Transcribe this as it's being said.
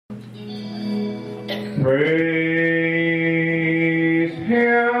Praise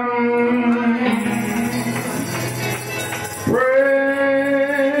Him.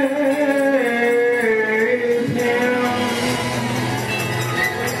 Praise Him.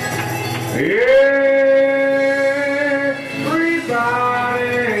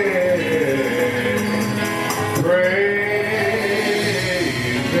 Everybody, praise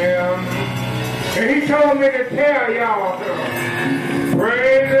Him. And He told me to tell y'all to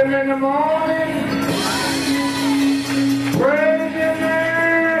praise Him in the morning, praise Him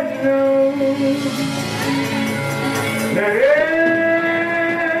at noon. That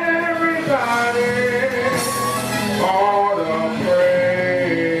everybody ought to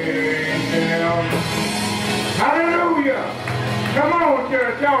praise Him. Hallelujah. Come on,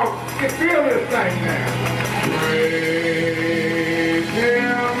 church. Y'all can feel this thing now. Praise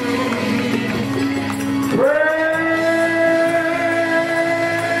Him. Praise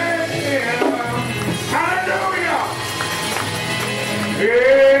Him. Hallelujah.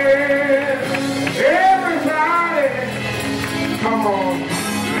 Yeah. Everybody, come on.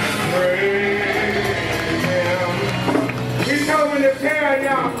 Praise Him. He told me to tell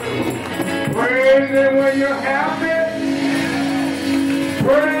y'all, praise Him when you're happy.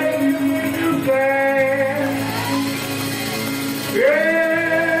 Praise Him when you're sad.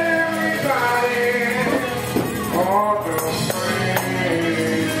 Everybody ought to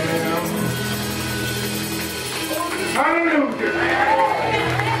praise Him. Hallelujah.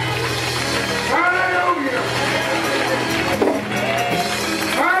 Hallelujah.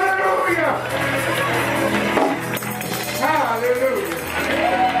 Hallelujah. Hallelujah.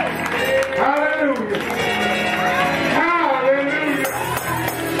 Hallelujah.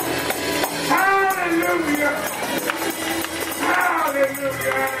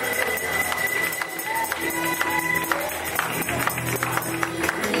 Hallelujah.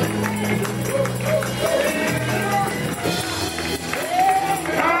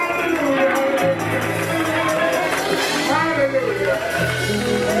 Hallelujah. Hallelujah.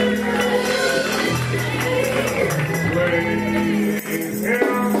 Praise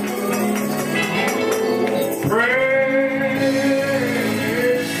Him. Praise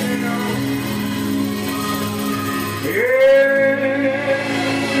Him. Yeah.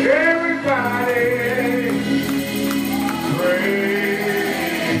 Everybody,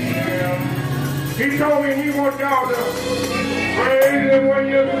 praise Him. He told me He wants y'all to praise Him when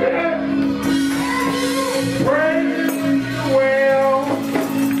you're sick. Praise Him when you're well.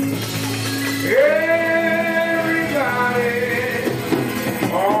 Everybody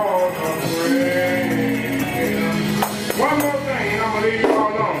ought to praise Him. One more thing, and I'm going to leave you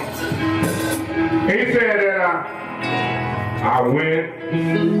all alone. He said that I went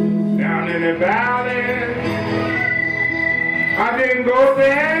down in the valley. I didn't go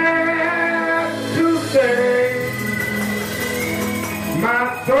there to stay. My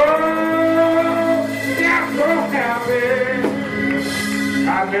soul got so happy. I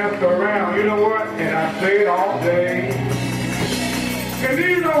messed around, you know what? And I stayed all day. And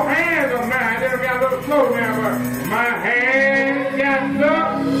these old hands of mine, they got a little slow now, but my hands got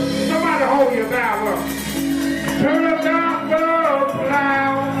stuck. Somebody hold your Bible to the gospel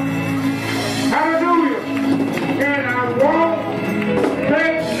cloud. Hallelujah. And I won't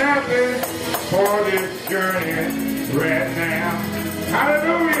take nothing for this journey right now.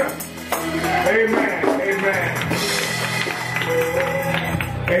 Hallelujah. Amen. Amen.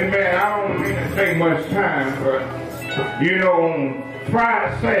 Amen. I don't mean to take much time, but you know, on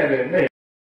Friday, Saturday,